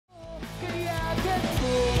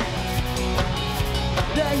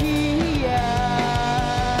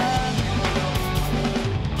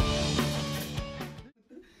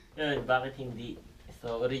bakit hindi?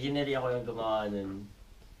 So, originally ako yung gumawa nun.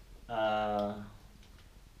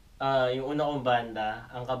 Yung una kong banda,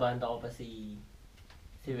 ang kabanda ko pa si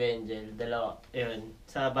Vengel, dalawa, yun.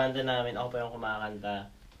 Sa banda namin, ako pa yung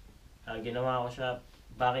kumakanta. Ginawa ko siya,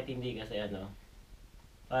 bakit hindi kasi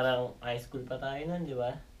parang high school pa tayo nun, di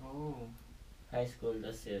ba? Oo. High school,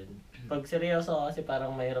 tas yun. Pag seryoso ako kasi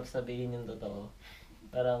parang mahirap sabihin yung totoo.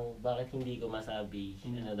 Parang bakit hindi ko masabi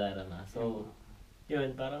na darama. So,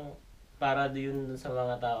 yun, parang para yun sa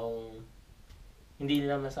mga taong hindi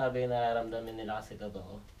nila masabi yung nararamdaman nila kasi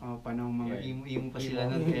totoo. Paano mga imo pa sila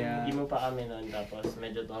nun, kaya... Imo pa kami nun, tapos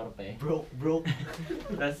medyo torpe. Broke.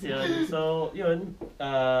 Tapos yun, so yun,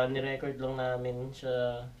 nirecord lang namin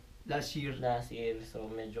siya Last year, so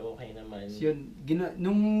medyo okay naman. So yun,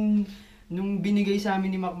 nung binigay sa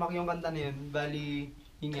amin ni Makmak yung kanta na yun, bali,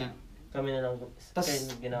 yun nga. Kami na lang,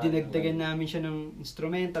 Tapos dinagdagan namin siya ng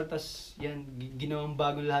instrumental, tapos yan, ginawang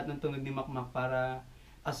bago lahat ng tunog ni Makmak para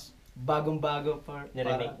as bagong-bago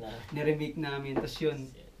niremake namin. Tapos yun,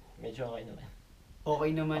 medyo okay naman.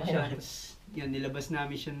 Okay naman siya. Tapos yun, nilabas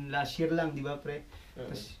namin siya last year lang, di ba pre?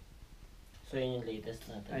 Tapos, so yun yung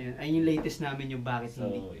latest natin. Ayun yung latest namin yung bakit so,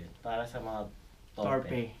 hindi. Yun, para sa mga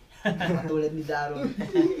torpe. Katulad ni Daron.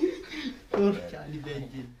 Tsaka ni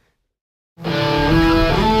Benjin.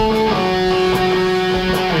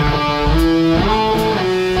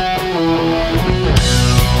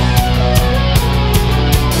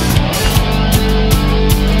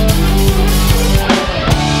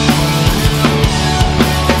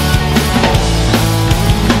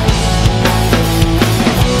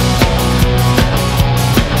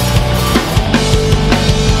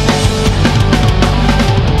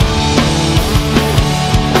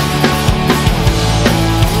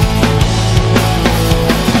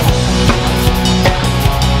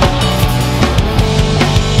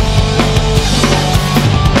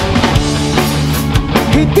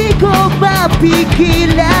 Hindi ko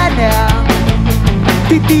mapigilan na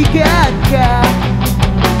titigan ka,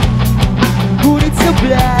 ngunit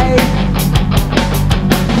sablay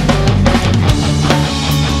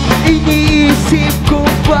iniisip ko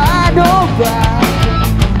paano ba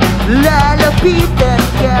lalapitan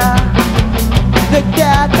ka.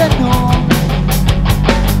 Nagtatanong,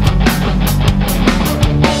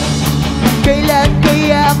 kailan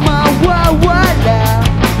kaya mawawala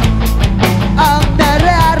ang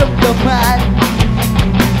nararamdaman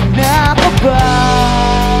na kaba?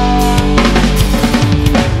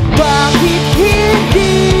 Bakit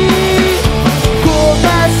hindi ko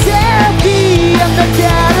masabi ang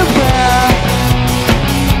nadarama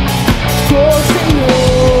ko sa'yo?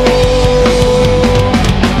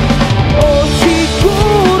 O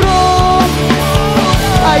siguro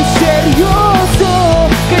ay seryoso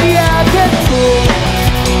kaya ganito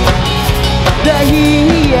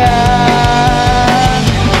nahihiya.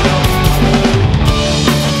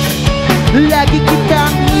 Lagi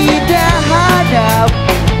kitang hinahanap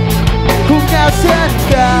kung nasan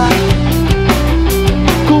ka,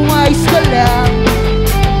 kung ayos ka lang.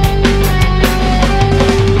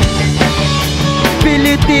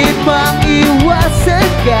 Pilitin mang iwasan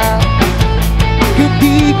ka,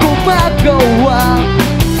 hindi ko magawa.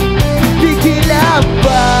 Tigilan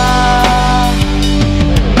ba?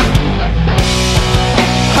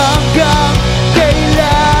 Hanggang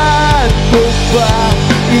kailan ko ba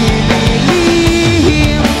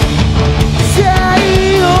ililihim sa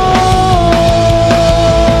iyo?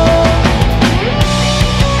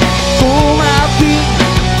 Kung aking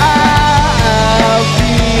aaminin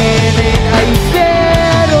ay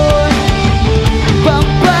meron bang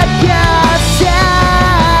pag-asa,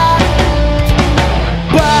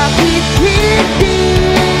 bakit hindi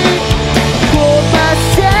ko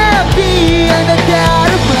masabi ang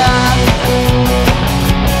nadarama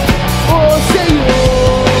o sa'yo?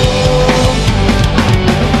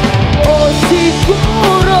 O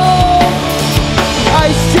siguro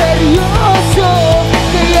ay seryoso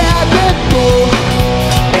kaya ganito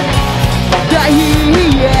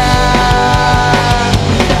nahihiya.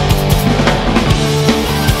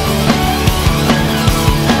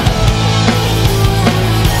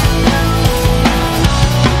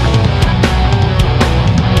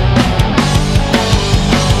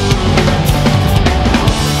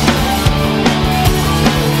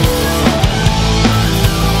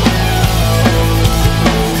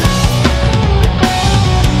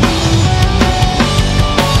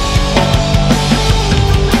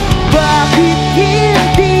 Bakit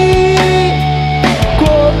hindi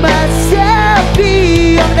ko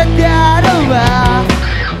masabi ang nadarama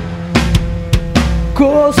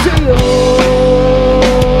ko sa'yo?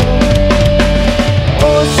 O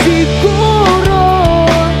siguro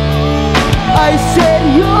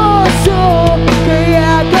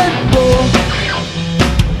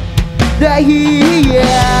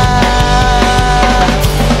nahihiya